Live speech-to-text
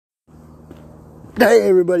Hey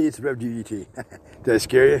everybody, it's Rev GDT. Did I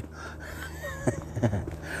scare you?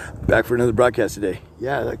 Back for another broadcast today.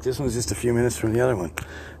 Yeah, like this one's just a few minutes from the other one.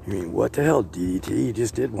 You mean, what the hell, DDT? You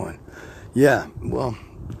just did one. Yeah, well,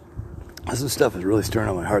 some stuff is really stirring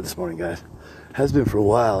on my heart this morning, guys. Has been for a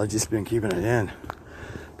while. I've just been keeping it in.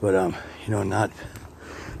 But, not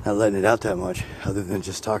letting it out that much, other than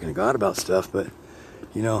just talking to God about stuff. But,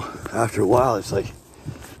 after a while, it's like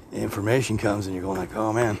information comes and you're going like,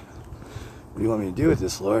 oh man, what do you want me to do with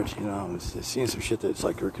this, Lord? I'm seeing some shit that's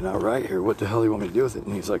like working out right here. What the hell do you want me to do with it?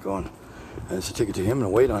 And he's like going, and so take it to him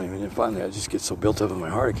and wait on him. And then finally I just get so built up in my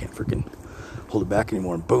heart I can't freaking hold it back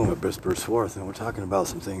anymore. And boom, it bursts forth. And we're talking about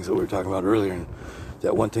some things that we were talking about earlier. And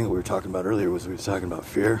that one thing that we were talking about earlier was we were talking about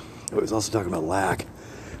fear. It was also talking about lack.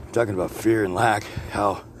 We're talking about fear and lack,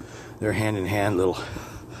 how they're hand in hand, little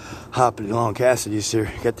hopping along. Cassidy's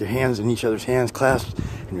there, got their hands in each other's hands clasped,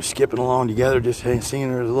 and you're skipping along together, just singing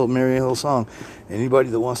her a little merry little song. Anybody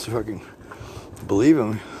that wants to fucking believe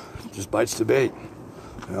him just bites the bait,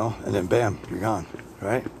 and then bam, you're gone,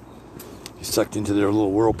 right? You're sucked into their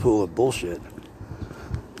little whirlpool of bullshit.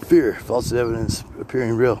 Fear, false evidence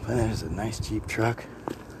appearing real. Man, that is a nice Jeep truck.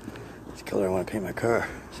 It's the color I want to paint my car.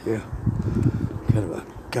 See, kind of a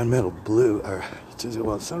gunmetal blue, or it's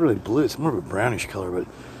not really blue. It's more of a brownish color, but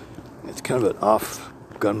it's kind of an off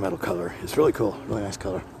gunmetal color. It's really cool, really nice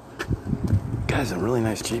color. Guy's a really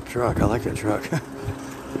nice Jeep truck. I like that truck.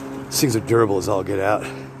 These things are durable as all get out.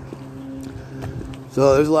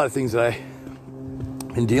 So there's a lot of things that I've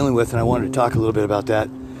been dealing with, and I wanted to talk a little bit about that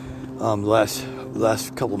the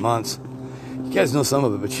last couple of months. You guys know some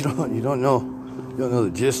of it, but you don't know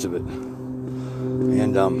the gist of it.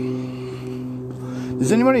 And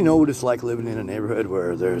does anybody know what it's like living in a neighborhood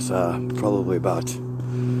where there's probably about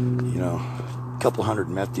a couple hundred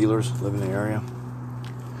meth dealers live in the area?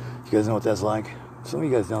 You guys know what that's like? Some of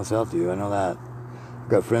you guys down south do. I know that. I've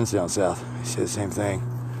got friends down south. They say the same thing.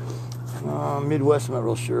 Midwest, I'm not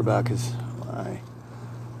real sure about, because I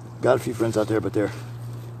got a few friends out there, but they're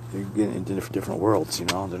getting into different worlds. They're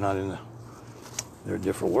not in they're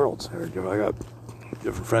different worlds. I got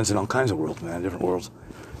different friends in all kinds of worlds, man. Different worlds.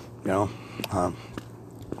 I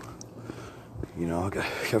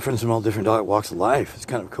got friends from all different walks of life. It's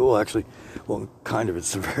kind of cool, actually. Well, kind of.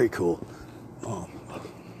 It's very cool. A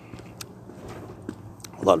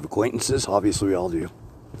lot of acquaintances. Obviously, we all do.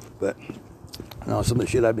 But, some of the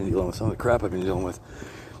shit I've been dealing with, some of the crap I've been dealing with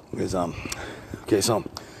is, so I'm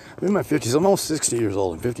in my 50s. I'm almost 60 years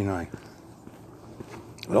old. I'm 59.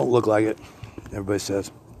 I don't look like it. Everybody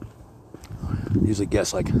says. I usually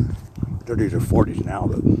guess like 30s or 40s now,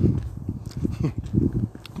 but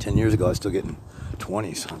 10 years ago I was still getting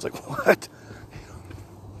 20s. I was like, what?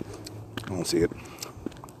 I don't see it.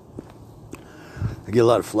 I get a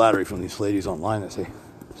lot of flattery from these ladies online that say,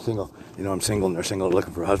 single, I'm single, and they're single,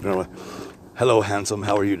 looking for a husband. Like, hello, handsome,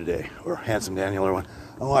 how are you today? Or handsome Daniel, or one.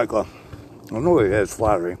 I'm like, I know it has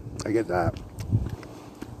flattery. I get that.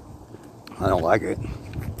 I don't like it.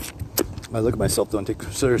 I look at myself, don't take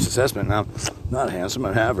a serious assessment. Now, I'm not handsome,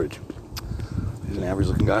 I'm average. He's an average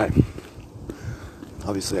looking guy.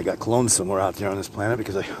 Obviously, I got clones somewhere out there on this planet,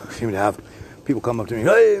 because I seem to have people come up to me,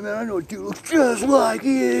 hey man, I know a dude looks just like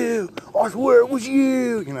you. I swear it was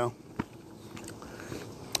you,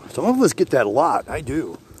 Some of us get that a lot. I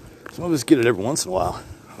do. Some of us get it every once in a while.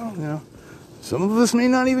 Some of us may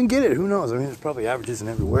not even get it. Who knows? I mean, there's probably averages in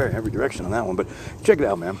everywhere, in every direction on that one. But check it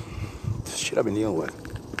out, man. This shit I've been dealing with.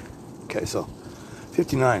 Okay, so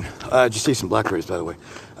 59. I just ate some blackberries, by the way.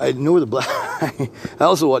 I know where I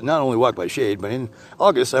also not only walk by shade, but in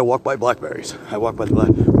August I walk by blackberries. I walk by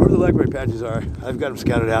where the blackberry patches are. I've got them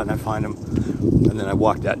scattered out, and I find them, and then I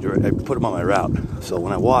walk that direct. I put them on my route. So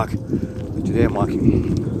when I walk, today I'm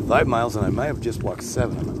walking 5 miles, and I might have just walked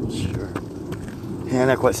 7. I'm not real sure. Yeah,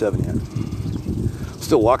 not quite 7 yet.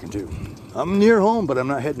 Still walking too. I'm near home, but I'm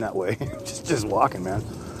not heading that way. just walking, man.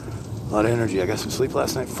 A lot of energy. I got some sleep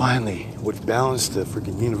last night, finally, which balanced the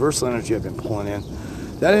freaking universal energy I've been pulling in.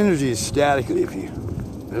 That energy is static.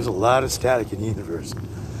 There's a lot of static in the universe.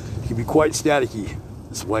 It can be quite staticky.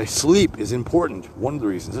 That's why sleep is important. One of the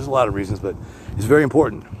reasons. There's a lot of reasons, but it's very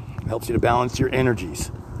important. It helps you to balance your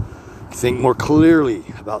energies. Think more clearly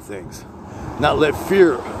about things. Not let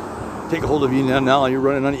fear take a hold of you. Now you're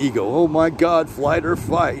running on ego. Oh my God, flight or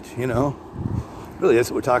fight, Really,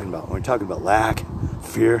 that's what we're talking about. When we're talking about lack,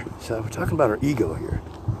 fear. So we're talking about our ego here.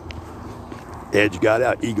 Edge got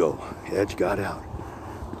out. Ego. Edge got out.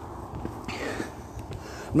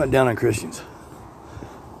 I'm not down on Christians.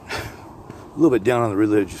 A little bit down on the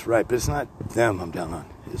religious, right? But it's not them I'm down on.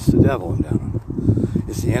 It's the devil I'm down on.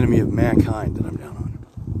 It's the enemy of mankind that I'm down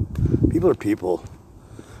on. People are people.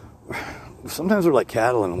 sometimes we're like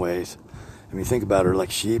cattle in ways. I mean, think about it,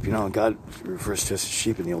 like sheep. You know, God refers to us as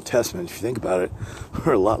sheep in the Old Testament. If you think about it,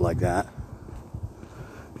 we're a lot like that.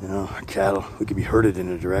 You know, cattle, we could be herded in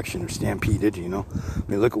a direction or stampeded, you know. I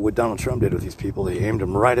mean, look at what Donald Trump did with these people. They aimed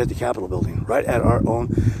them right at the Capitol building, right at our own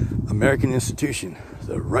American institution,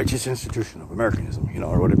 the righteous institution of Americanism, you know,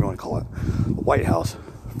 or whatever you want to call it. The White House,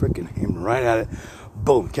 freaking aimed right at it.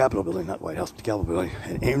 Boom, Capitol building, not White House, but the Capitol building,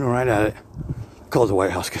 and aimed right at it. Called the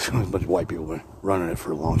White House because a bunch of white people have been running it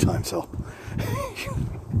for a long time, so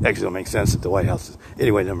actually don't make sense that the White House is...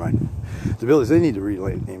 Anyway, never mind. The buildings, they need to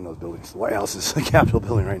rename those buildings. The White House is the Capitol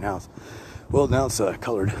building right now. Well, now it's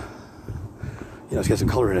colored. You know, it's got some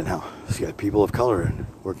color in it now. It's got people of color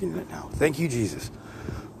working in it now. Thank you, Jesus.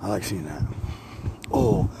 I like seeing that.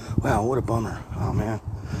 Oh, wow, what a bummer. Oh, man.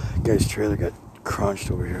 Guy's trailer got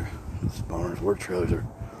crunched over here. It's a bummer. Work trailers are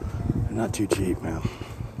not too cheap, man.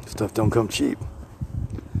 Stuff don't come cheap.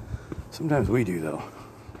 Sometimes we do, though.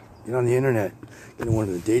 Get on the internet, get on one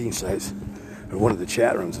of the dating sites, or one of the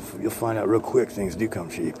chat rooms, you'll find out real quick things do come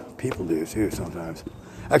cheap. People do, too, sometimes.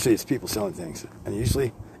 Actually, it's people selling things, and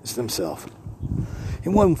usually it's themselves.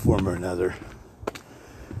 In one form or another.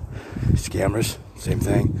 Scammers, same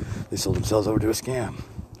thing. They sold themselves over to a scam.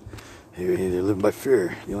 They're living by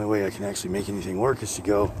fear. The only way I can actually make anything work is to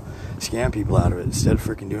go scam people out of it instead of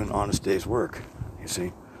freaking doing an honest day's work, you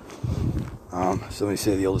see. Somebody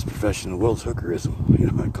say the oldest profession in the world is hookerism.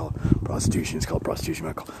 You know, I call it prostitution. It's called prostitution.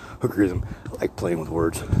 I call it hookerism. I like playing with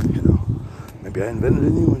words, you know. Maybe I invented a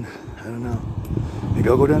new one. I don't know. Maybe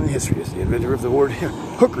I'll go down in history as the inventor of the word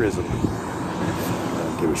hookerism. I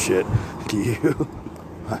don't give a shit. Do you?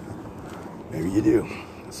 Maybe you do.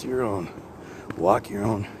 It's your own walk, your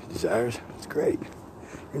own desires. It's great.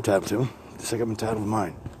 You're entitled to them, just like I'm entitled to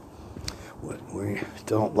mine. What we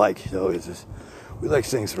don't like, though, is this. We like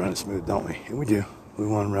things running smooth, don't we? And we do. We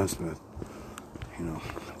want them to run smooth. You know,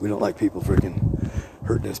 we don't like people freaking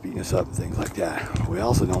hurting us, beating us up, and things like that. We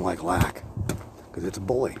also don't like lack, because it's a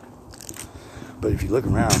bully. But if you look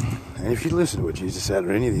around, and if you listen to what Jesus said,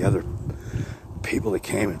 or any of the other people that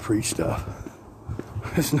came and preached stuff,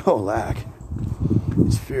 there's no lack.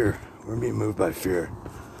 It's fear. We're being moved by fear.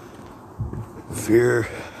 Fear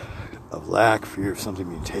of lack, fear of something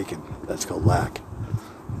being taken. That's called lack.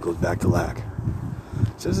 It goes back to lack.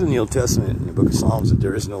 It says in the Old Testament, in the book of Psalms, that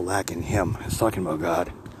there is no lack in Him. It's talking about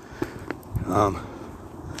God.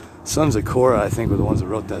 Sons of Korah, I think, were the ones that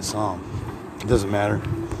wrote that psalm. It doesn't matter.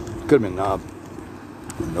 It could have been Nob,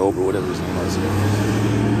 or Nob, or whatever his name was.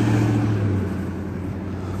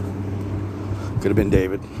 Could have been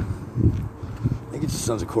David. I think it's the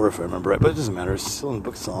Sons of Korah, if I remember right. But it doesn't matter. It's still in the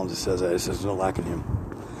book of Psalms. It says that. It says there's no lack in Him.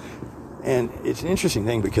 And it's an interesting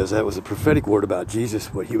thing because that was a prophetic word about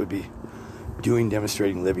Jesus, what He would be doing,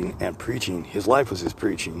 demonstrating, living, and preaching. His life was His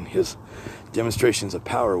preaching. His demonstrations of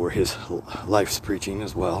power were His life's preaching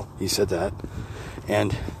as well. He said that.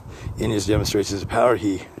 And in His demonstrations of power,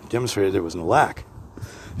 He demonstrated there was no lack.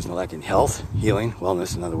 There's no lack in health, healing,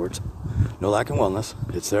 wellness, in other words. No lack in wellness.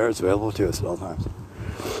 It's there. It's available to us at all times.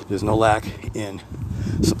 There's no lack in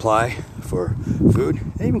supply for food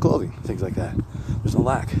and even clothing, things like that. There's no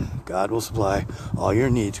lack. God will supply all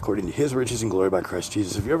your needs according to His riches and glory by Christ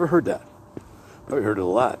Jesus. Have you ever heard that? Probably heard it a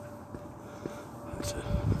lot. It's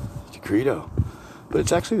a credo. But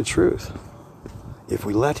it's actually the truth. If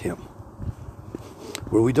we let Him.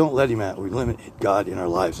 Where we don't let Him at, we limit God in our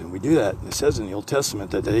lives. And we do that. It says in the Old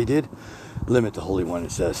Testament that they did limit the Holy One.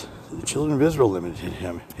 It says the children of Israel limited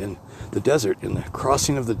Him in the desert, in the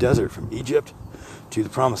crossing of the desert from Egypt to the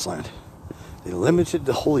Promised Land. They limited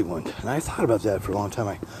the Holy One. And I thought about that for a long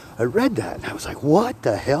time. I read that and I was like, what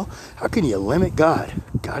the hell? How can you limit God?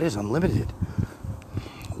 God is unlimited.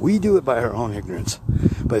 We do it by our own ignorance,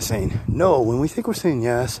 by saying no. When we think we're saying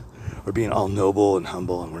yes, we're being all noble and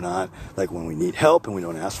humble, and we're not. Like when we need help and we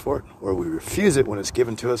don't ask for it, or we refuse it when it's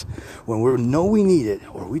given to us. When we know we need it,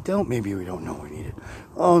 or we don't, maybe we don't know we need it.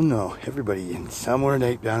 Oh no, everybody in somewhere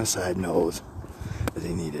down inside knows that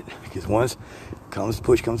they need it. Because once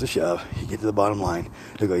push comes to shove, you get to the bottom line,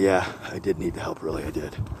 they go, yeah, I did need the help, really, I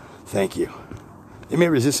did. Thank you. They may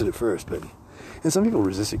resist it at first, and some people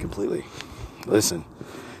resist it completely. Listen,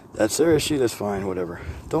 that's their issue, that's fine, whatever.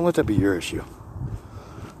 Don't let that be your issue.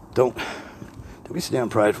 Don't be so damn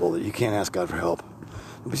prideful that you can't ask God for help.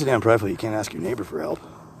 Don't be so damn prideful you can't ask your neighbor for help.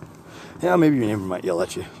 Yeah, maybe your neighbor might yell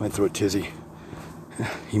at you, might throw a tizzy.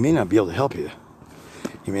 He may not be able to help you.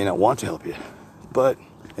 He may not want to help you. And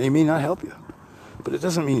he may not help you. But it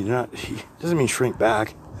doesn't mean it doesn't mean shrink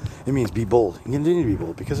back. It means be bold. You continue to be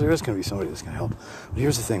bold because there is going to be somebody that's going to help. But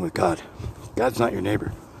here's the thing with God. God's not your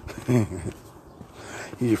neighbor.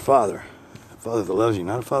 He's your Father. A Father that loves you,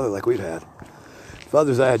 not a Father like we've had.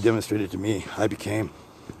 Fathers I had demonstrated to me, I became.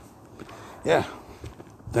 Yeah,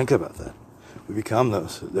 think about that. We become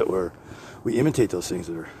those we imitate those things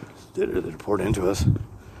that are poured into us.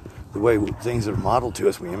 The way things are modeled to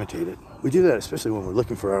us, we imitate it. We do that especially when we're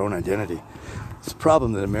looking for our own identity. It's a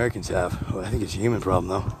problem that Americans have. Well, I think it's a human problem,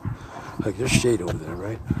 though. Like, there's shade over there,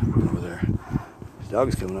 right? Over there. The dog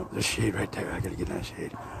is coming up. There's shade right there. I gotta get in that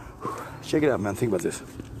shade. Check it out, man. Think about this.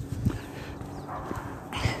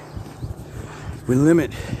 We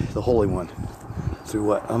limit the Holy One through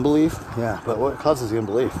what? Unbelief? Yeah, but what causes the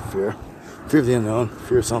unbelief? Fear. Fear of the unknown.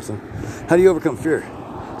 Fear of something. How do you overcome fear?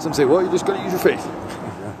 Some say, well, you just gotta use your faith.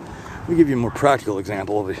 Let me give you a more practical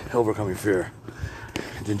example of overcoming fear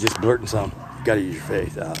than just blurting some. You gotta use your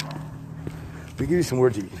faith out. Let me give you some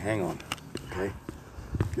words that you can hang on. Okay?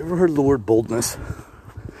 Have you ever heard of the word boldness?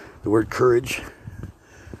 The word courage?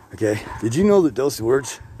 Okay? Did you know that those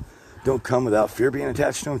words don't come without fear being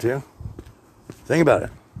attached to them too? Think about it.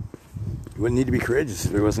 You wouldn't need to be courageous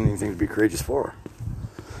if there wasn't anything to be courageous for.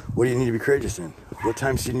 What do you need to be courageous in? What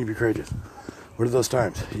times do you need to be courageous? What are those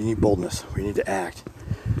times? You need boldness. Where you need to act.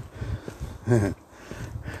 The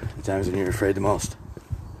times when you're afraid the most.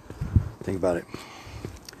 Think about it.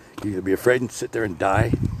 You either be afraid and sit there and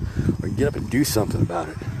die, or you get up and do something about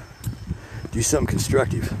it. Do something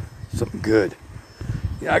constructive, something good.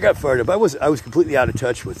 I got fired up. I was completely out of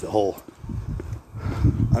touch with the whole.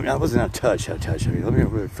 I wasn't out of touch. Let me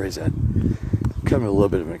rephrase that. I'm becoming a little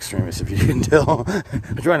bit of an extremist, if you can tell. I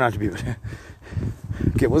try not to be. Okay,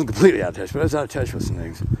 it wasn't completely out of touch, but I was out of touch with some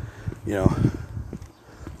things.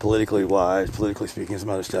 Politically wise, politically speaking, some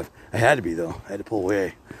other stuff. I had to be, though. I had to pull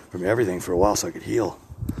away from everything for a while so I could heal.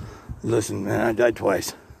 Listen, man, I died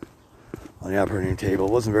twice on the operating table.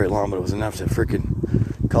 It wasn't very long, but it was enough to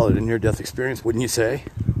freaking call it a near-death experience, wouldn't you say?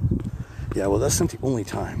 Yeah, well, that's not the only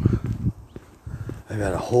time. I've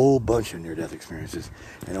had a whole bunch of near-death experiences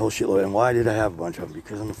and a whole shitload. And why did I have a bunch of them?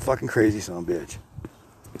 Because I'm a fucking crazy son of a bitch.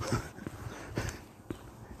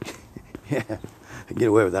 Yeah, I get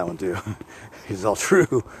away with that one, too. It's all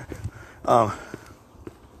true. Come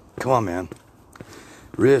on, man.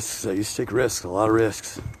 Risks. I used to take risks, a lot of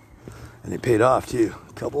risks. And they paid off, too.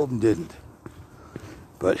 A couple of them didn't.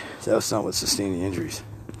 But that was not what sustained the injuries.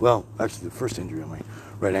 Well, actually, the first injury on my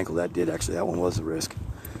right ankle, that did. Actually, that one was a risk.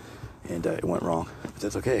 And it went wrong. But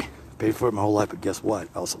that's okay. Paid for it my whole life, but guess what?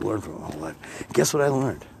 I also learned from it my whole life. Guess what I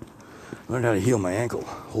learned? I learned how to heal my ankle a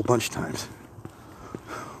whole bunch of times.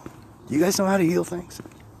 Do you guys know how to heal things?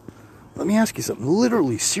 Let me ask you something.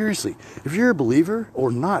 Literally, seriously, if you're a believer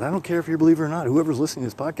or not, I don't care if you're a believer or not, whoever's listening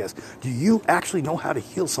to this podcast, do you actually know how to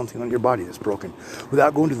heal something on your body that's broken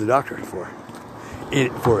without going to the doctor for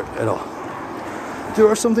it at all? There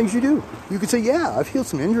are some things you do. You could say, yeah, I've healed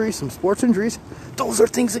some injuries, some sports injuries. Those are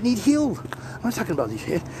things that need healed. I'm not talking about these.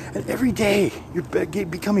 And every day, you're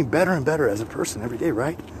becoming better and better as a person every day,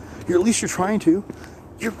 right? At least you're trying to.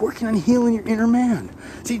 You're working on healing your inner man.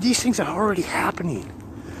 See, these things are already happening.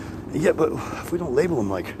 Yeah, but if we don't label them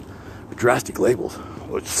like drastic labels,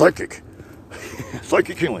 well, it's psychic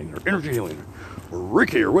healing, or energy healing, or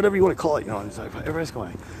Reiki, or whatever you want to call it, it's like everybody's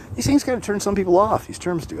going, these things kind of turn some people off, these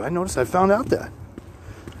terms do. I noticed, I found out that.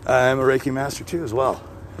 I'm a Reiki master too, as well.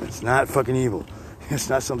 It's not fucking evil. It's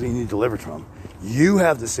not something you need delivered from. You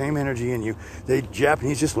have the same energy in you. The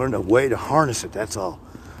Japanese just learned a way to harness it, that's all.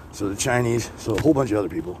 So the Chinese, so a whole bunch of other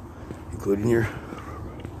people, including your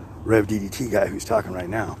Rev DDT guy who's talking right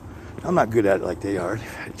now. I'm not good at it like they are.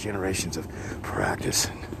 They've had generations of practice,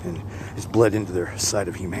 and it's bled into their side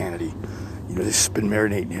of humanity. They've just been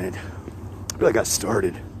marinating in it. Barely got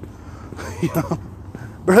started.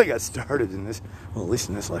 Barely got started in this. Well, at least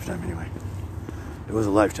in this lifetime, anyway. It was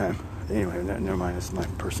a lifetime. Anyway, never mind. This is my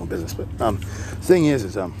personal business. But thing is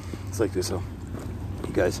it's like this. So,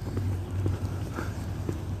 you guys,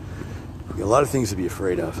 we got a lot of things to be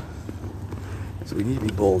afraid of. So we need to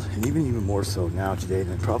be bold, and even more so now today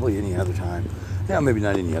than probably any other time. Yeah, maybe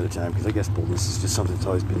not any other time, because I guess boldness is just something that's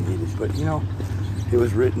always been needed. But it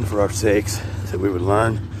was written for our sakes that we would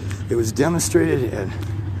learn. It was demonstrated, and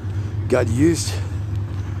God used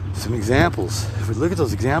some examples. If we look at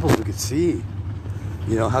those examples, we could see,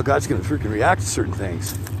 how God's going to freaking react to certain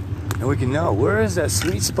things, and we can know where is that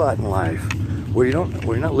sweet spot in life where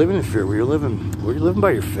you're not living in fear, where you're living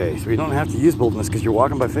by your faith, where you don't have to use boldness because you're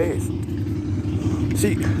walking by faith.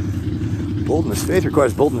 See, boldness, faith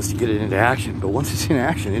requires boldness to get it into action. But once it's in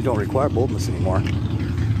action, it don't require boldness anymore.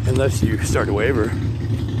 Unless you start to waver.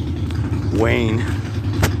 Wane.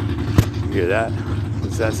 You hear that?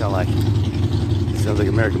 What's that sound like? It sounds like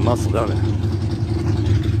American Muscle, don't it?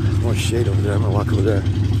 There's more shade over there. I'm going to walk over there.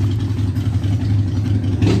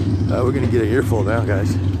 We're going to get an earful now,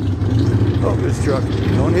 guys. Oh, this truck.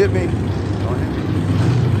 Don't hit me. Don't hit me.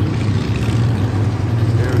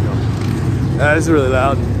 There we go. That is really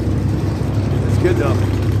loud. It's good though.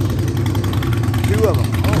 2 of them.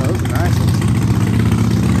 Oh, those are nice ones.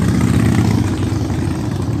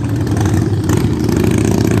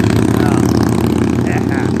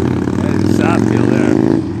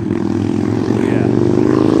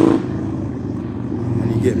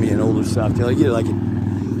 Softail. I get like a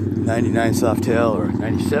 99 softail or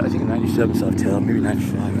 97, I think a 97 softail, maybe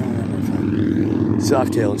 95. I don't know.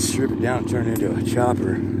 Softail and strip it down and turn it into a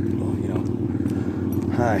chopper. Well, you know.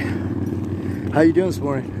 Hi. How you doing this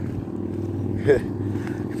morning?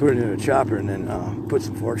 Put it into a chopper and then put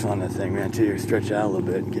some forks on that thing, man, until you stretch out a little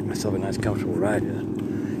bit and get myself a nice comfortable ride.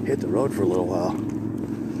 Hit the road for a little while.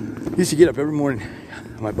 Used to get up every morning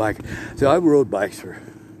on my bike. So I rode bikes for,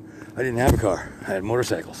 I didn't have a car. I had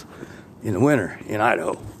motorcycles. In the winter in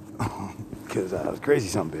Idaho, because I was crazy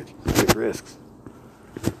son of a bitch, took risks,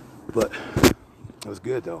 but it was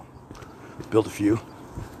good though. Built a few,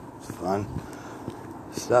 it's fun.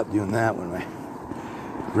 Stopped doing that when I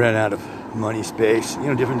ran out of money, space, you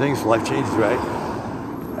know, different things. Life changes, right?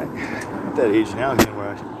 I'm at that age now again where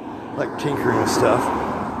I like tinkering with stuff.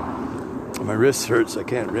 My wrist hurts. I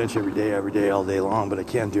can't wrench every day, all day long, but I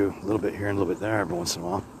can do a little bit here and a little bit there every once in a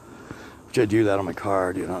while. Which I do that on my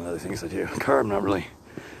car, do it on other things I do. Car, I'm not really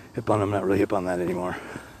hip on that anymore.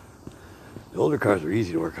 The older cars are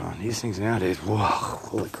easy to work on. These things nowadays, whoa,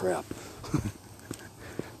 holy crap.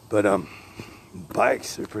 But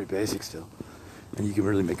bikes are pretty basic still. And you can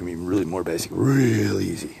really make them even really more basic, real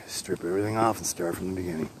easy. Strip everything off and start from the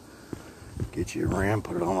beginning. Get you a ram,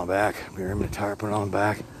 put it on my back. Ram the tire, put it on the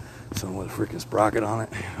back. Something with a freaking sprocket on it,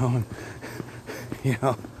 you know. And, you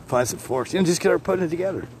know, find some forks. You know, just start putting it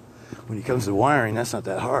together. When it comes to wiring, that's not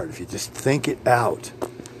that hard. If you just think it out.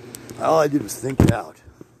 All I did was think it out.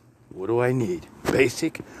 What do I need?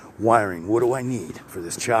 Basic wiring. What do I need for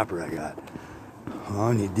this chopper I got? Oh,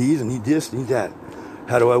 I need these, I need this, I need that.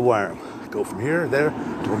 How do I wire them? Go from here, there,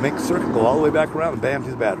 to make a circuit, go all the way back around, and bam, to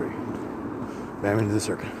the battery. Bam, into the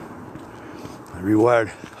circuit. I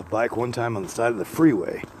rewired a bike one time on the side of the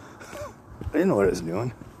freeway. I didn't know what I was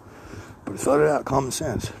doing. But I thought it out, common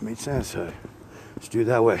sense. It made sense. Let's do it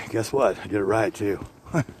that way. Guess what? I did it right too.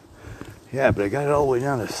 Yeah, but I got it all the way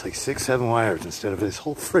down to like 6, 7 wires instead of this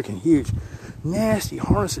whole freaking huge, nasty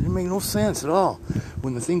harness. It didn't make no sense at all.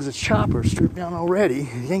 When the thing's a chopper stripped down already,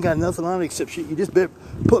 you ain't got nothing on it except shit you just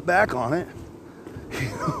put back on it,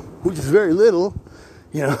 which is very little.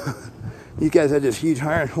 You know, these guys had this huge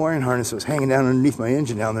wiring harness that was hanging down underneath my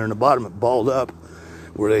engine down there in the bottom. It balled up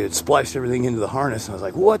where they had spliced everything into the harness. And I was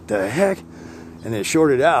like, what the heck? And it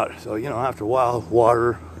shorted out. So, you know, after a while,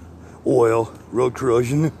 water, oil, road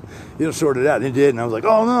corrosion, it'll sort it out. And it did. And I was like,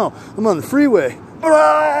 oh no, I'm on the freeway.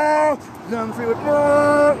 Down the freeway.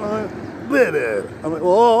 I'm like,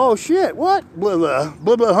 oh shit, what? Blah, blah,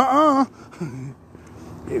 blah, blah,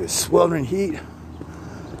 It was sweltering heat.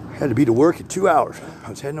 I had to be to work in 2 hours. I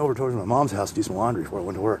was heading over towards my mom's house to do some laundry before I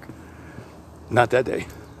went to work. Not that day,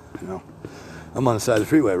 you know. I'm on the side of the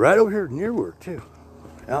freeway, right over here near work too.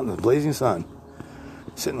 Out in the blazing sun.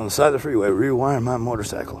 Sitting on the side of the freeway, rewiring my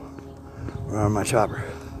motorcycle. Around my chopper.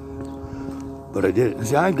 But I did it.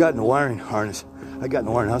 See, I'd gotten the wiring harness. I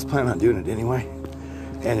was planning on doing it anyway.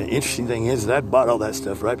 And the interesting thing is that I bought all that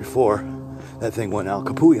stuff right before that thing went out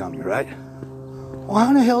kapooey on me, right? Well,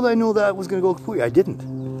 how the hell did I know that was going to go kapooey? I didn't.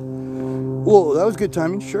 Well, that was good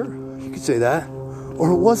timing, sure. You could say that.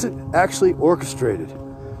 Or was it actually orchestrated?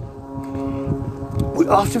 We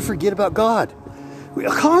often forget about God. We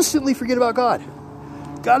constantly forget about God.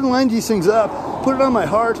 God lined these things up, put it on my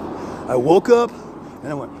heart. I woke up and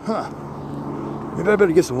I went, maybe I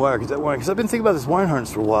better get some wire, because I've been thinking about this wiring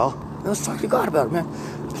harness for a while. Now let's talk to God about it, man.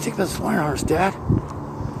 Let's think about this wiring harness, Dad.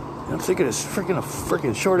 And I'm thinking it's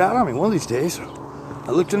freaking short out on me one of these days.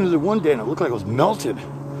 I looked into it one day and it looked like it was melted. I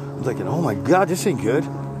was thinking, oh my God, this ain't good.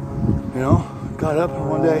 You know, got up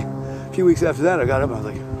one day, a few weeks after that, I got up and I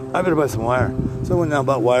was like, I better buy some wire. So I went down and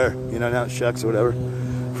bought wire, you know, down at Shucks or whatever,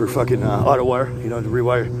 for fucking auto wire, you know, to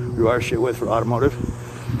rewire shit with for automotive.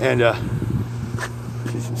 And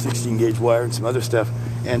some 16 gauge wire and some other stuff.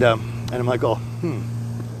 And I'm like, oh,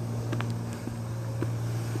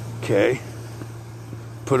 okay.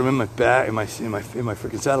 Put them in my bag, in my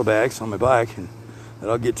freaking saddlebags on my bike, and that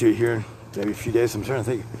I'll get to here in maybe a few days. I'm starting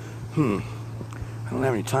to think, I don't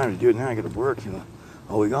have any time to do it now. I got to work, you know.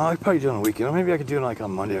 All week. Oh, I could probably do it on a weekend. Or maybe I could do it like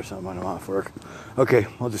on Monday or something when I'm off work. Okay,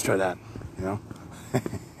 we'll just try that, you know.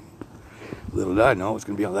 Little did I know it's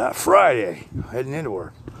going to be on that Friday, heading into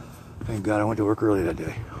work. Thank God I went to work early that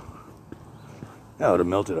day. I would have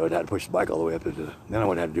melted. I would have had to push the bike all the way up into then I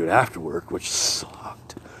would have had to do it after work, which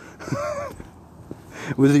sucked.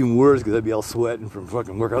 It was even worse because I'd be all sweating from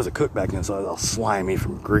fucking work. I was a cook back then, so I was all slimy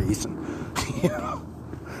from grease and,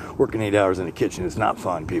 working 8 hours in the kitchen is not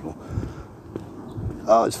fun, people.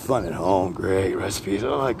 Oh, it's fun at home. Great recipes.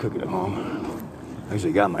 Oh, I like cooking at home.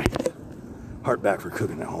 Actually got my heart back for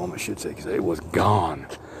cooking at home, I should say, because it was gone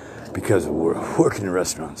because of working in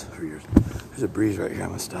restaurants for years. There's a breeze right here. I'm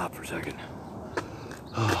going to stop for a second.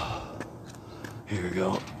 Oh, here we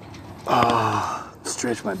go.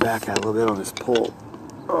 Stretch my back out a little bit on this pole.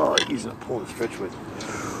 Oh, use that pole to stretch with.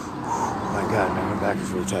 Oh my God, man, my back is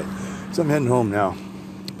really tight. So I'm heading home now,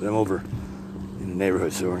 but I'm over in the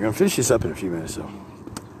neighborhood, so we're going to finish this up in a few minutes. So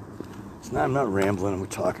I'm not rambling, we're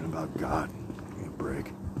talking about God. Give me a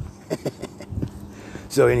break.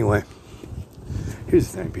 So anyway, here's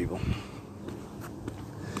the thing, people.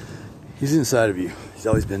 He's inside of you. He's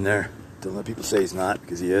always been there. Don't let people say he's not,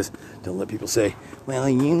 because he is. Don't let people say, well,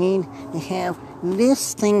 you need to have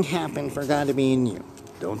this thing happen for God to be in you.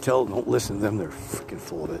 Don't listen to them. They're freaking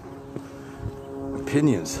full of it.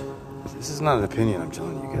 Opinions. This is not an opinion, I'm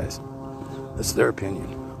telling you guys. That's their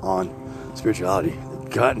opinion on spirituality.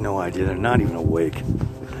 They've got no idea. They're not even awake.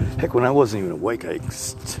 Heck, when I wasn't even awake, I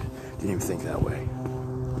didn't even think that way.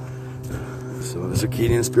 Some of us are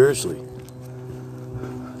keyed in spiritually.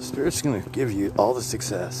 Spirit's going to give you all the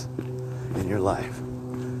success in your life,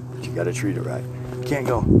 but you got to treat it right. You can't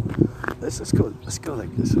go. Let's go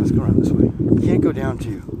like this. Let's go around this way. You can't go down to.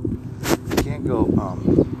 You can't go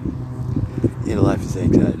into life and say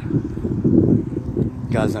anxiety.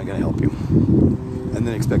 God's not going to help you, and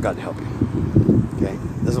then expect God to help you. Okay,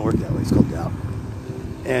 it doesn't work that way. It's called doubt.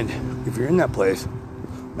 And if you're in that place,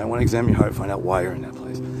 you might want to examine your heart, find out why you're in that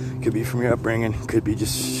place. Could be from your upbringing, could be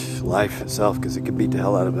just life itself, because it could beat the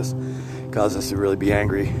hell out of us, cause us to really be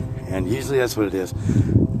angry, and usually that's what it is.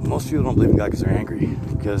 Most people don't believe in God because they're angry,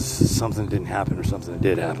 because something didn't happen or something that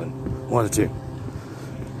did happen. One of the two.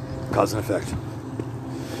 Cause and effect.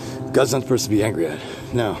 God's not supposed to be angry at.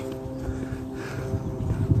 No.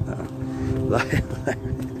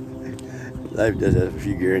 Life does have a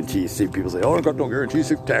few guarantees. See, people say, oh, I got no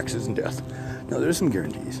guarantees of taxes and death. No, there's some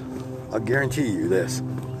guarantees. I'll guarantee you this.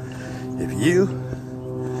 If you,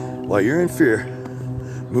 while you're in fear,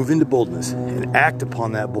 move into boldness and act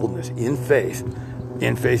upon that boldness in faith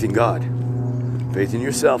in God, faith in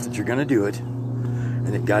yourself that you're going to do it, and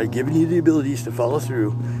that God has given you the abilities to follow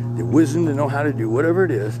through, the wisdom to know how to do whatever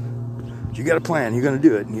it is. But you got a plan, you're going to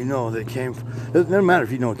do it, and you know that it came. It doesn't matter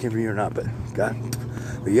if you know it came from you or not, but God.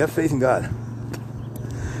 But you have faith in God.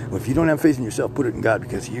 Well, if you don't have faith in yourself, put it in God,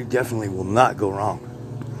 because you definitely will not go wrong.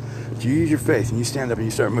 If you use your faith and you stand up and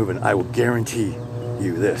you start moving, I will guarantee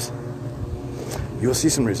you this. You'll see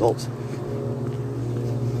some results.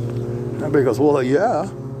 Everybody goes, well, yeah.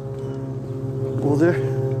 Well,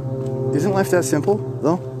 isn't life that simple,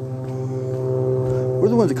 though? We're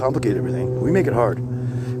the ones that complicate everything. We make it hard.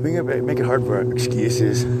 We make it hard for our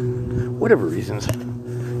excuses, whatever reasons.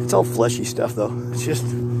 It's all fleshy stuff, though. It's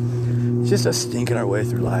just us stinking our way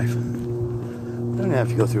through life. We don't have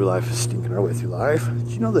to go through life stinking our way through life. Did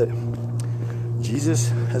you know that Jesus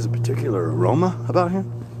has a particular aroma about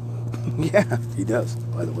him? Yeah, he does,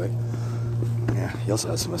 by the way. Yeah, he also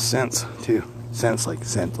has some scents, too. Scent like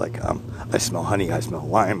I smell honey, I smell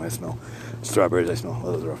lime, I smell strawberries, I smell,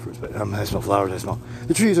 well, those are all fruits, but I smell flowers, I smell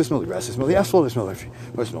the trees, I smell the grass, I smell the asphalt, I smell my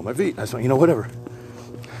feet, I smell, whatever.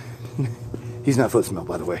 He's not foot smell,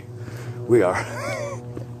 by the way. We are.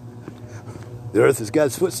 The earth is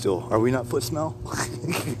God's footstool. Are we not foot smell?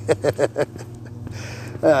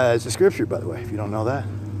 It's a scripture, by the way, if you don't know that.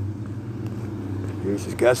 Here's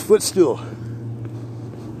God's footstool.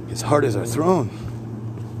 His heart is our throne.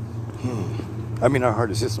 I mean, our heart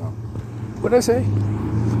is his throne. What did I say?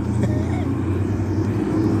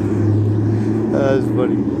 That's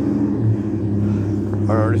funny.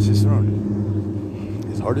 Our heart is his throne.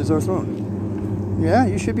 His heart is our throne. Yeah,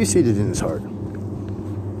 you should be seated in his heart.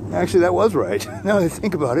 Actually, that was right. Now that I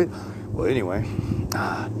think about it. Well, anyway.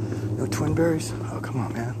 No twin berries? Oh, come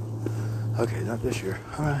on, man. Okay, not this year.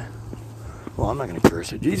 All right. Well, I'm not going to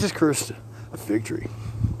curse it. Jesus cursed a fig tree.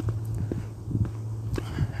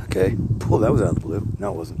 Okay. Well, that was out of the blue.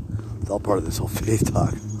 No, it wasn't. It's all part of this whole faith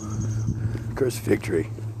talk. Cursed fig tree.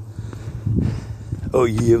 Oh,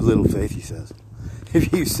 ye of little faith, he says.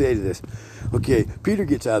 If you say to this, okay, Peter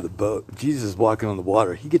gets out of the boat. Jesus is walking on the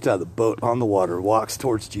water. He gets out of the boat on the water, walks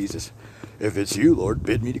towards Jesus. If it's you, Lord,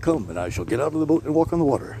 bid me to come, and I shall get out of the boat and walk on the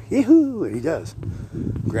water. Yee-hoo! And he does.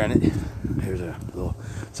 Granted, here's a little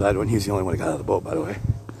side one. He was the only one who got out of the boat, by the way.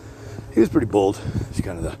 He was pretty bold. He's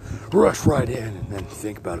kind of the rush right in and then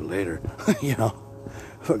think about it later.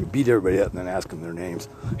 fucking beat everybody up and then ask them their names.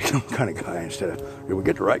 You know, kind of guy. Instead of, did we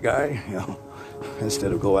get the right guy? You know,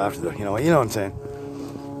 instead of go after the, you know what I'm saying.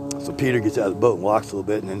 So Peter gets out of the boat and walks a little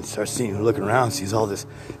bit and then starts seeing, looking around, sees all this,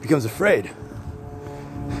 becomes afraid.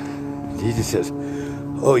 Jesus says,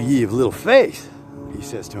 "Oh, ye of little faith," he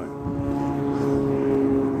says to him.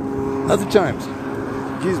 Other times,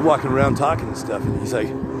 Jesus walking around talking and stuff, and he's like,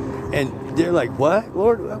 and they're like, "What,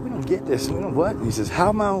 Lord? We don't get this. We don't what?" And he says,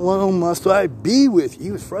 "How long must I be with you?"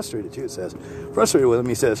 He was frustrated too, it says. Frustrated with him,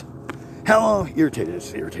 he says, "How long?" Irritated,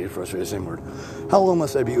 frustrated, same word. "How long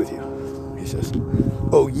must I be with you?" He says,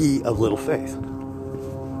 "Oh, ye of little faith."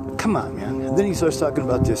 Come on, man. And then he starts talking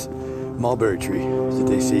about this mulberry tree that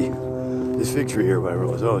they see. This fig tree here, whatever it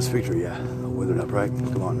was. Oh, it's fig tree, yeah. Withered up, right?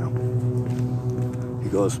 Come on now. He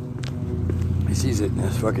goes, he sees it, and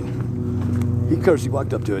it's fucking, he cursed, he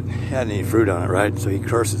walked up to it, had any fruit on it, right? So he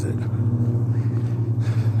curses it.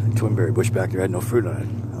 Twinberry bush back there had no fruit on it.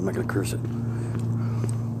 I'm not going to curse it.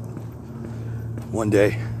 One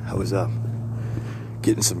day, I was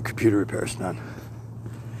getting some computer repairs done,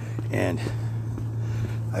 and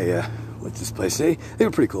I went to this place. They were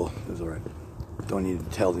pretty cool. It was all right. Don't need to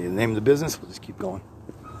tell you the name of the business. We'll just keep going.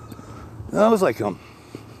 I was like doing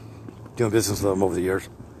business with them over the years.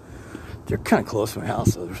 They're kind of close to my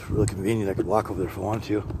house, so it's really convenient. I could walk over there if I wanted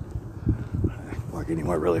to. I can walk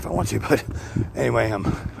anywhere really if I want to, but anyway, I'm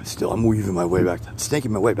weaving my way back,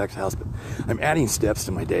 snaking my way back to the house, but I'm adding steps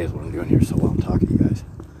to my day is what I'm doing here. So while I'm talking to you guys,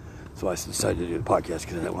 so I decided to do the podcast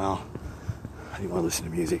because I thought, well, I didn't want to listen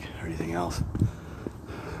to music or anything else,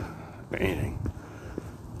 or anything,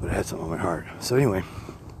 but I had something on my heart. So anyway,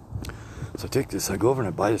 so I take this, I go over and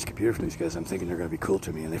I buy this computer from these guys. I'm thinking they're going to be cool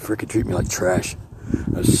to me, and they freaking treat me like trash.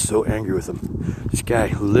 I was so angry with them. This guy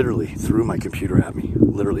literally threw my computer at me.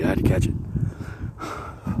 Literally, I had to catch it.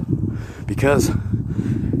 Because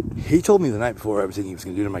he told me the night before everything he was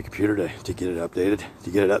going to do to my computer to get it updated, to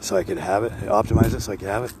get it up so I could have it, optimize it so I could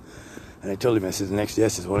have it. And I told him, I said, the next day, I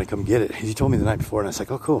said, when I come get it. He told me the night before, and I was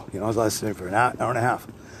like, oh, cool. You know, I was listening for an hour and a half.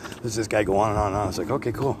 This guy go on and on and on. I was like,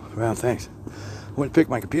 okay, cool. Around, thanks. I went to pick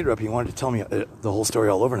my computer up. He wanted to tell me the whole story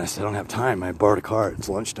all over, and I said, I don't have time. I borrowed a car. It's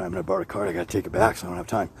lunchtime, and I borrowed a car. I got to take it back, so I don't have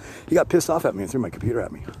time. He got pissed off at me and threw my computer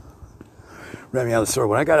at me. Ran me out of the store.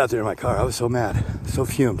 When I got out there in my car, I was so mad, so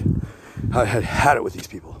fumed. I had it with these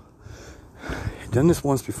people. I'd done this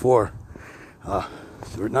once before. Not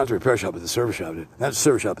the repair shop, but the service shop. Not the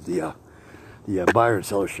service shop, but the buyer and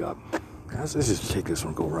seller shop. Let's just take this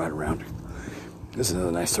one, go right around. This is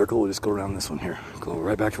another nice circle. We'll just go around this one here. Go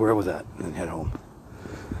right back to where I was at and then head home.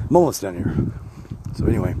 I'm almost done here. So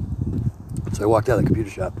anyway, so I walked out of the computer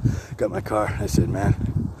shop, got my car, and I said,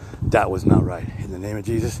 man, that was not right. In the name of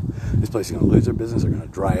Jesus, this place is going to lose their business. They're going to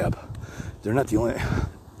dry up. They're not the only...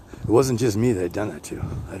 It wasn't just me that had done that too.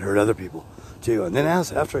 I'd heard other people too. And then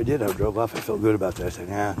after I did, I drove off. I felt good about that. I said,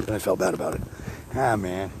 yeah. Then I felt bad about it.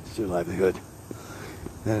 Man, it's your livelihood.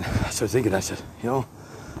 Then I started thinking, I said, you know,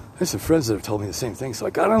 there's some friends that have told me the same thing. So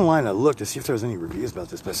I got online, I looked to see if there was any reviews about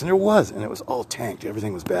this place. And there was. And it was all tanked.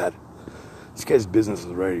 Everything was bad. This guy's business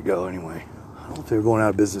was ready to go anyway. I don't know if they were going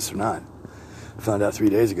out of business or not. I found out 3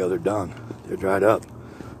 days ago they're done. They're dried up.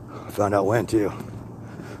 I found out when too.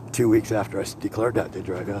 2 weeks after I declared that, they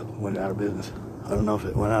dried up, went out of business. I don't know if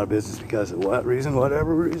it went out of business because of what reason,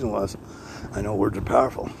 whatever reason was. I know words are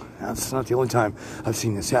powerful. That's not the only time I've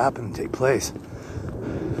seen this happen and take place.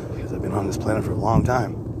 Because I've been on this planet for a long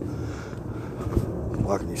time. Been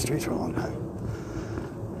walking these streets for a long time.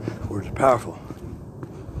 Words are powerful.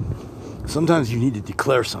 Sometimes you need to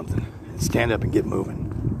declare something and stand up and get moving.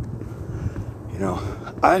 You know,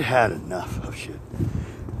 I'd had enough of shit.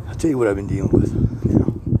 I'll tell you what I've been dealing with. You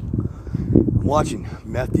know, I'm watching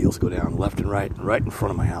meth deals go down left and right in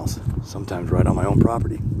front of my house. Sometimes right on my own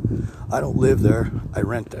property. I don't live there. I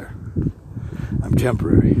rent there. I'm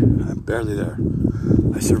temporary. I'm barely there.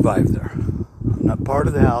 I survive there. I'm not part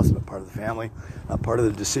of the house. I'm not part of the family. Not part of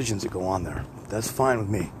the decisions that go on there. That's fine with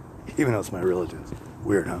me, even though it's my relatives.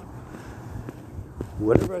 Weird, huh?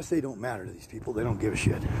 Whatever I say don't matter to these people. They don't give a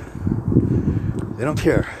shit. They don't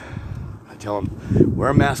care. I tell them, wear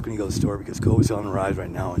a mask when you go to the store because COVID's on the rise right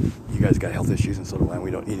now and you guys got health issues and so do I, and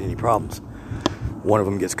we don't need any problems. One of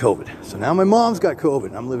them gets COVID. So now my mom's got COVID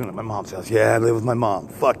and I'm living at my mom's house. Yeah, I live with my mom.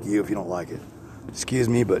 Fuck you if you don't like it. Excuse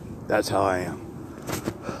me, but that's how I am.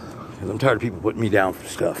 Because I'm tired of people putting me down for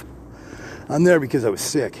stuff. I'm there because I was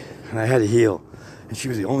sick and I had to heal. And she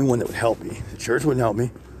was the only one that would help me. The church wouldn't help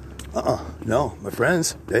me. No, my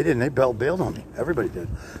friends, they didn't. They bailed on me. Everybody did.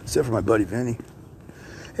 Except for my buddy Vinny.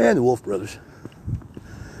 And the Wolf brothers.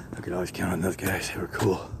 I could always count on those guys. They were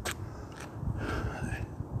cool.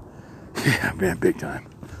 Yeah, man, big time.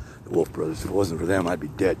 The Wolf Brothers. If it wasn't for them, I'd be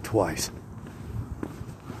dead twice.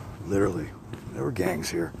 Literally. There were gangs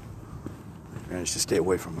here. I managed to stay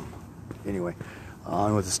away from them. Anyway,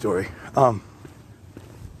 on with the story.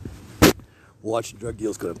 Watching drug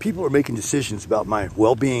deals go down. People are making decisions about my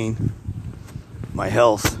well-being, my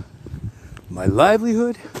health, my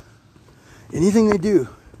livelihood. Anything they do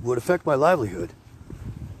would affect my livelihood.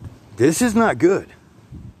 This is not good.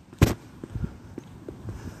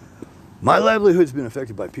 My livelihood's been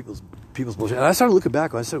affected by people's bullshit. And I started looking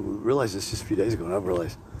back. I started realized this just a few days ago, and I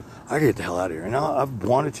realized I gotta get the hell out of here. And now I've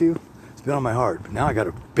wanted to. It's been on my heart, but now I got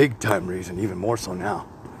a big time reason, even more so now.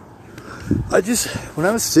 When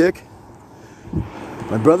I was sick,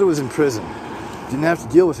 my brother was in prison. Didn't have to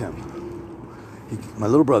deal with him. My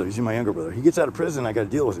little brother, he's my younger brother. He gets out of prison, I got to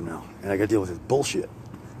deal with him now. And I got to deal with his bullshit,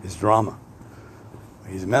 his drama.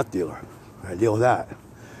 He's a meth dealer. I got to deal with that.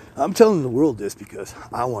 I'm telling the world this because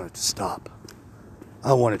I want it to stop.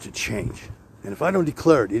 I want it to change. And if I don't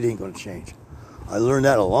declare it, it ain't going to change. I learned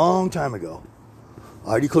that a long time ago.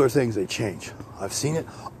 I declare things, they change. I've seen it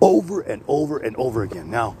over and over and over again.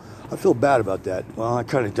 Now, I feel bad about that. Well, I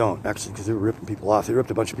kind of don't, actually, because they were ripping people off. They ripped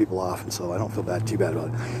a bunch of people off, and so I don't feel too bad about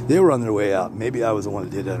it. They were on their way out. Maybe I was the one that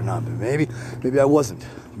did that or not, but maybe I wasn't.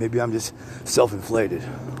 Maybe I'm just self-inflated.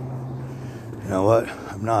 You know what?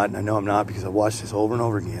 I'm not, and I know I'm not because I've watched this over and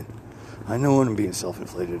over again. I know when I'm being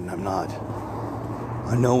self-inflated, and I'm not.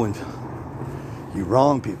 I know when you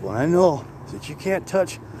wrong people, and I know that you can't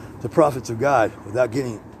touch the prophets of God without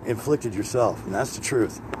getting inflicted yourself, and that's the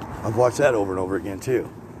truth. I've watched that over and over again too.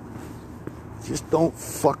 Just don't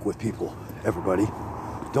fuck with people, everybody.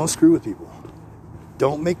 Don't screw with people.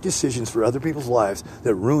 Don't make decisions for other people's lives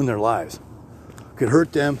that ruin their lives. Could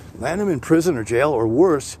hurt them, land them in prison or jail, or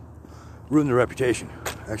worse, ruin their reputation.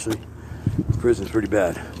 Actually, prison's pretty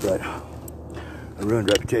bad, but a ruined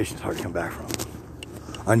reputation is hard to come back from.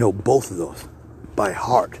 I know both of those by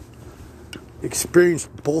heart.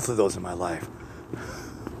 Experienced both of those in my life.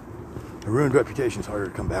 A ruined reputation is harder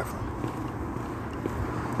to come back from.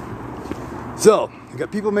 So, I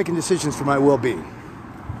got people making decisions for my well-being.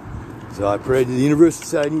 So I prayed to the universe and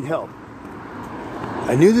said I need help.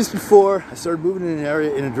 I knew this before. I started moving in an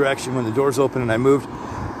area, in a direction when the doors opened and I moved.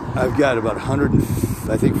 I've got about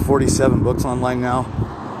 47 books online now.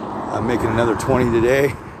 I'm making another 20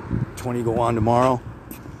 today. 20 go on tomorrow.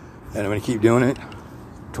 And I'm going to keep doing it.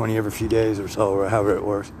 20 every few days or so, or however it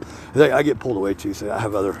works. I get pulled away too, so I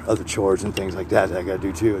have other chores and things like that I got to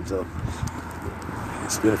do too. And so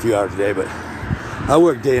it's been a few hours today, but I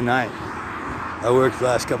work day and night. I worked the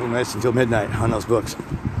last couple of nights until midnight on those books,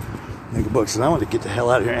 making books, and I want to get the hell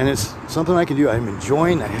out of here. And it's something I can do. I'm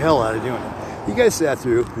enjoying the hell out of doing it. You guys sat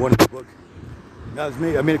through one book. I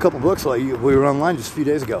made a couple books while we were online just a few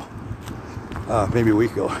days ago, maybe a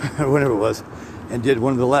week ago, or whenever it was. And did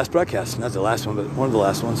one of the last broadcasts. Not the last one, but one of the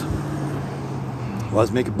last ones. Well, I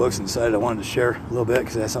was making books and decided I wanted to share a little bit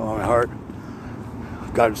because I had something on my heart.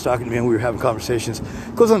 God was talking to me and we were having conversations.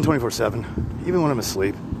 It goes on 24/7, even when I'm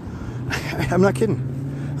asleep. I'm not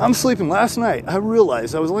kidding. I'm sleeping. Last night, I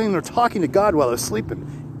realized I was laying there talking to God while I was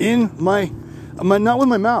sleeping. In my not with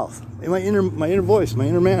my mouth, in my inner voice, my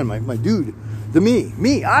inner man, my dude, the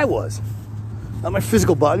me, I was. Not my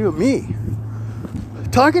physical body, but me.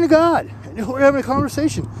 Talking to God. We're having a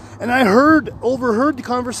conversation, and I overheard the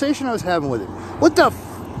conversation I was having with him. What the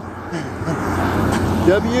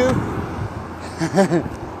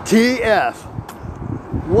WTF?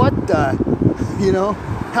 What the,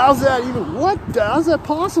 how's that even, how's that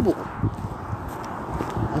possible?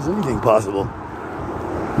 How's anything possible?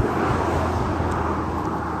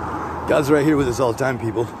 God's right here with us all the time,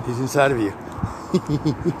 people. He's inside of you.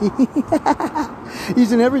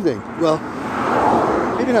 He's in everything. Well,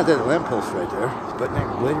 maybe not that lamppost right there, but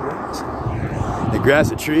blade of grass. The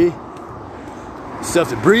grass, a tree, stuff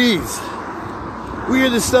that breathes. We are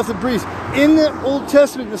the stuff that breathes. In the Old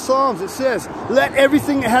Testament, in the Psalms, it says, let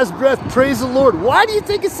everything that has breath praise the Lord. Why do you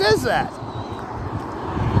think it says that?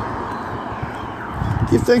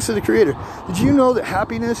 Give thanks to the Creator. Did you know that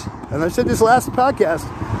happiness, and I said this last podcast,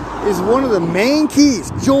 is one of the main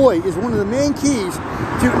keys, joy is one of the main keys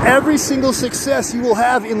to every single success you will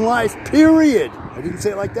have in life, period. I didn't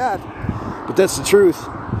say it like that, but that's the truth.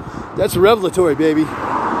 That's revelatory, baby.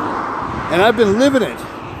 And I've been living it.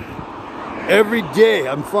 Every day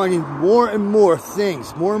I'm finding more and more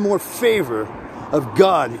things, more and more favor of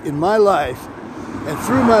God in my life and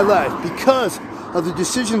through my life because of the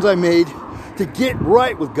decisions I made to get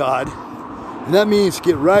right with God. And that means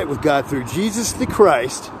get right with God through Jesus the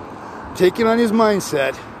Christ, taking on his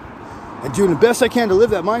mindset and doing the best I can to live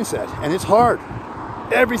that mindset. And it's hard.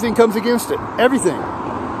 Everything comes against it. Everything.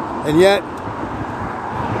 And yet,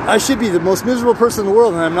 I should be the most miserable person in the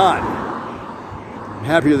world, and I'm not. I'm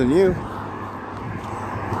happier than you.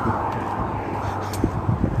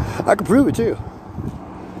 I can prove it too.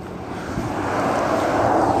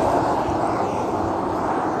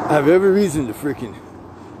 I have every reason to freaking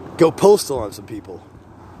go postal on some people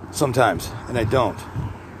sometimes, and I don't.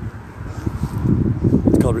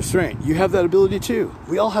 It's called restraint. You have that ability too.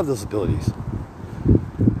 We all have those abilities.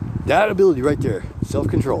 That ability right there,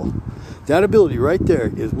 self-control, that ability right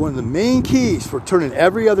there is one of the main keys for turning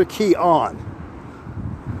every other key on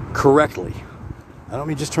correctly. I don't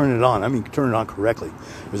mean just turning it on. I mean turn it on correctly.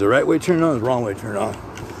 There's a right way to turn it on, there's a wrong way to turn it on.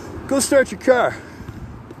 Go start your car.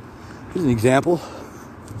 Here's an example.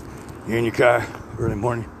 You're in your car early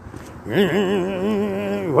morning.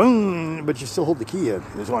 But you still hold the key in.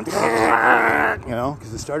 There's one,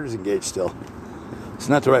 because the starter's engaged still. It's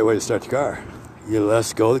not the right way to start the car. You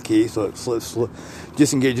let go of the key so it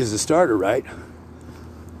disengages the starter, right?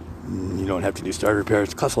 You don't have to do starter repairs.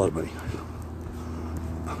 It costs a lot of money.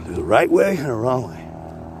 There's a right way and a wrong way.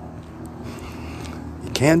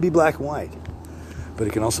 It can be black and white, but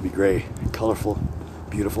it can also be gray, colorful,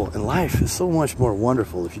 beautiful. And life is so much more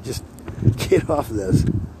wonderful if you just get off of this.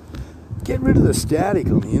 Get rid of the static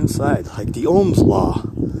on the inside, like the Ohm's law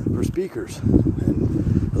for speakers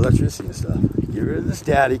and electricity and stuff. Get rid of the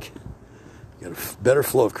static. You got a better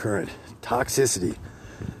flow of current. Toxicity.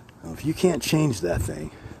 Now, if you can't change that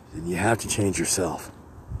thing, then you have to change yourself.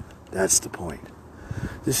 That's the point.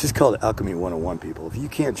 This is called Alchemy 101, people. If you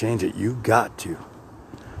can't change it, you got to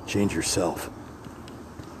change yourself.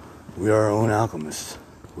 We are our own alchemists.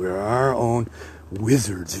 We are our own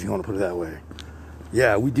wizards, if you want to put it that way.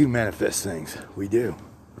 Yeah, we do manifest things. We do.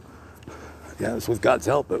 Yeah, it's with God's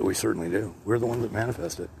help, but we certainly do. We're the ones that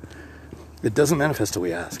manifest it. It doesn't manifest till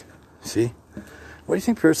we ask. See? Why do you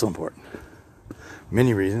think prayer is so important?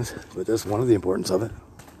 Many reasons, but that's one of the importance of it.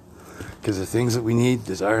 Because the things that we need,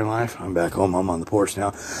 desire in life, I'm back home, I'm on the porch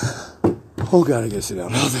now. Oh God, I gotta sit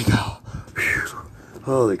down. Oh, thank God. Whew.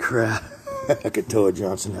 Holy crap. I could tow a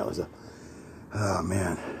Johnson. That was a, oh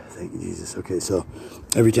man, thank you, Jesus. Okay, so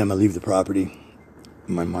every time I leave the property,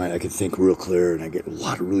 in my mind, I can think real clear, and I get a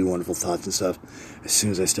lot of really wonderful thoughts and stuff. As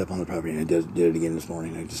soon as I step on the property, and I did it again this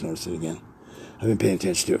morning, I just noticed it again. I've been paying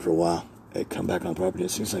attention to it for a while. I come back on the property,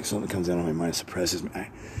 it seems like something comes down on my mind, suppresses me.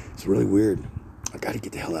 It's really weird. I got to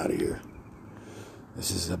get the hell out of here.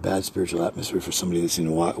 This is a bad spiritual atmosphere for somebody that's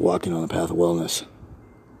walking on the path of wellness.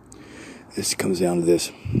 This comes down to this.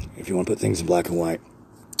 If you want to put things in black and white,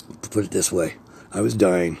 put it this way. I was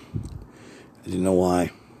dying. I didn't know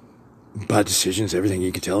why. Bad decisions, everything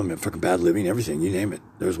you could tell me, fucking bad living, everything, you name it.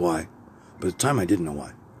 There's why. But at the time, I didn't know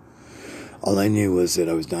why. All I knew was that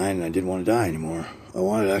I was dying and I didn't want to die anymore. I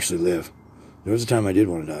wanted to actually live. There was a time I did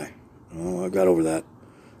want to die. Oh, I got over that.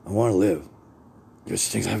 I want to live. There's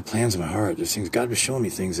things, I have plans in my heart. There's things, God was showing me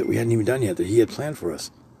things that we hadn't even done yet, that He had planned for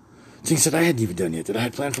us. Things that I hadn't even done yet, that I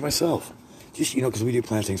had planned for myself. Just, because we do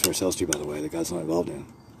plan things for ourselves too, by the way, that God's not involved in.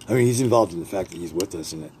 I mean, He's involved in the fact that He's with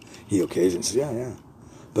us and that He okays it and says, yeah.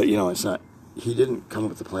 But, it's not, He didn't come up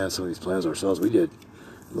with the plans, some of these plans ourselves. We did.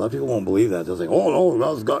 A lot of people won't believe that. They'll think, oh, no, that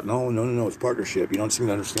was God. No, it's partnership. You don't seem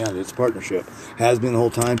to understand it. It's partnership. Has been the whole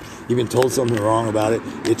time. You've been told something wrong about it.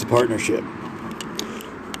 It's a partnership.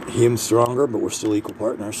 Him stronger, but we're still equal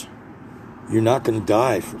partners. You're not going to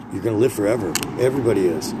die. You're going to live forever. Everybody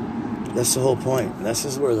is. That's the whole point. And that's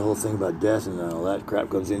just where the whole thing about death and all that crap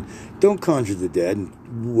comes in. Don't conjure the dead and,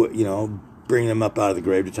 bring them up out of the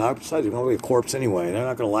grave to talk. Besides, they're going to be a corpse anyway. They're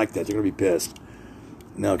not going to like that. They're going to be pissed.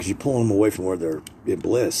 No, because you're pulling them away from where they're in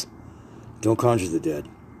bliss. Don't conjure the dead.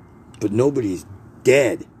 But nobody's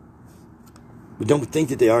dead. But don't think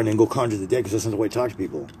that they are and then go conjure the dead, because that's not the way to talk to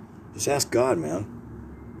people. Just ask God, man.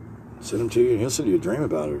 Send them to you, and He'll send you a dream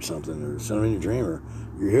about it or something, or send them in your dream, or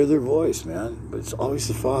you hear their voice, man. But it's always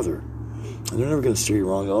the Father. And they're never going to steer you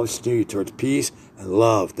wrong. They'll always steer you towards peace and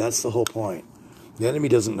love. That's the whole point. The enemy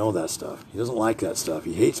doesn't know that stuff. He doesn't like that stuff.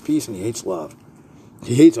 He hates peace and he hates love.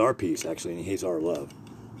 He hates our peace, actually, and he hates our love.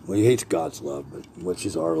 Well, he hates God's love, but which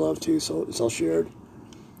is our love, too, so it's all shared.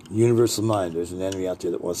 Universal mind. There's an enemy out there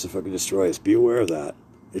that wants to fucking destroy us. Be aware of that.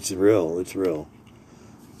 It's real. It's real.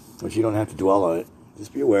 But you don't have to dwell on it.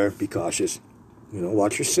 Just be aware. Be cautious.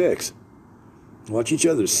 Watch your six. Watch each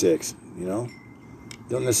other's six,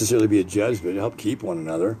 Don't necessarily be a judge, but help keep one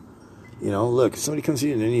another. Look, if somebody comes to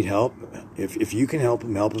you and they need help, if you can help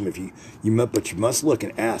them, help them. But you must look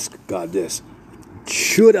and ask God this: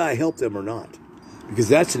 should I help them or not? Because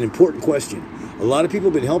that's an important question. A lot of people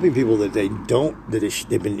have been helping people that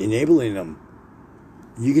they've been enabling them.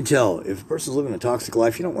 You can tell if a person's living a toxic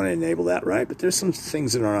life, you don't want to enable that, right? But there's some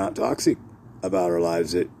things that are not toxic about our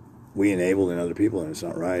lives that we enable in other people, and it's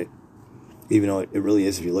not right. Even though it really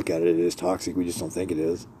is, if you look at it, it is toxic. We just don't think it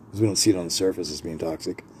is, because we don't see it on the surface as being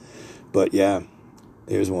toxic. But yeah,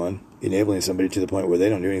 here's one. Enabling somebody to the point where they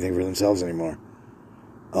don't do anything for themselves anymore.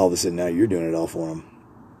 All of a sudden now you're doing it all for them.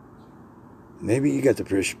 Maybe you got the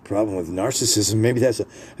problem with narcissism. Maybe I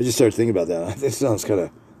just started thinking about that. It sounds kind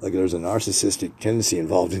of like there's a narcissistic tendency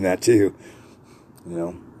involved in that too.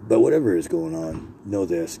 But whatever is going on, know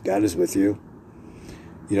this. God is with you.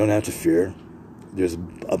 You don't have to fear. There's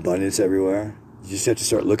abundance everywhere. You just have to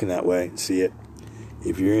start looking that way. See it.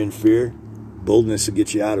 If you're in fear, boldness will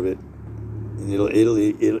get you out of it. And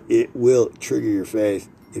it will trigger your faith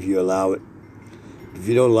if you allow it. If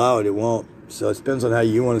you don't allow it, it won't. So it depends on how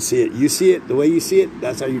you want to see it. You see it the way you see it,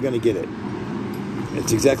 that's how you're going to get it.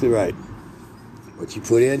 It's exactly right. What you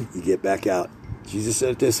put in, you get back out. Jesus said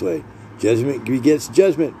it this way. Judgment begets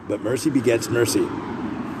judgment, but mercy begets mercy.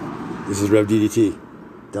 This is Rev DDT.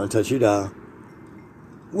 Don't touch your dial.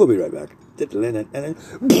 We'll be right back. Yahoo!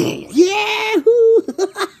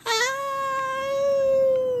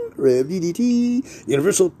 Rev DDT.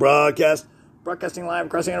 Universal Broadcast. Broadcasting live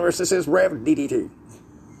across the universe. This is Rev DDT.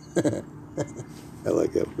 I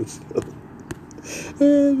like that one still.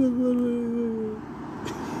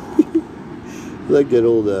 Like that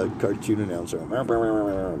old cartoon announcer.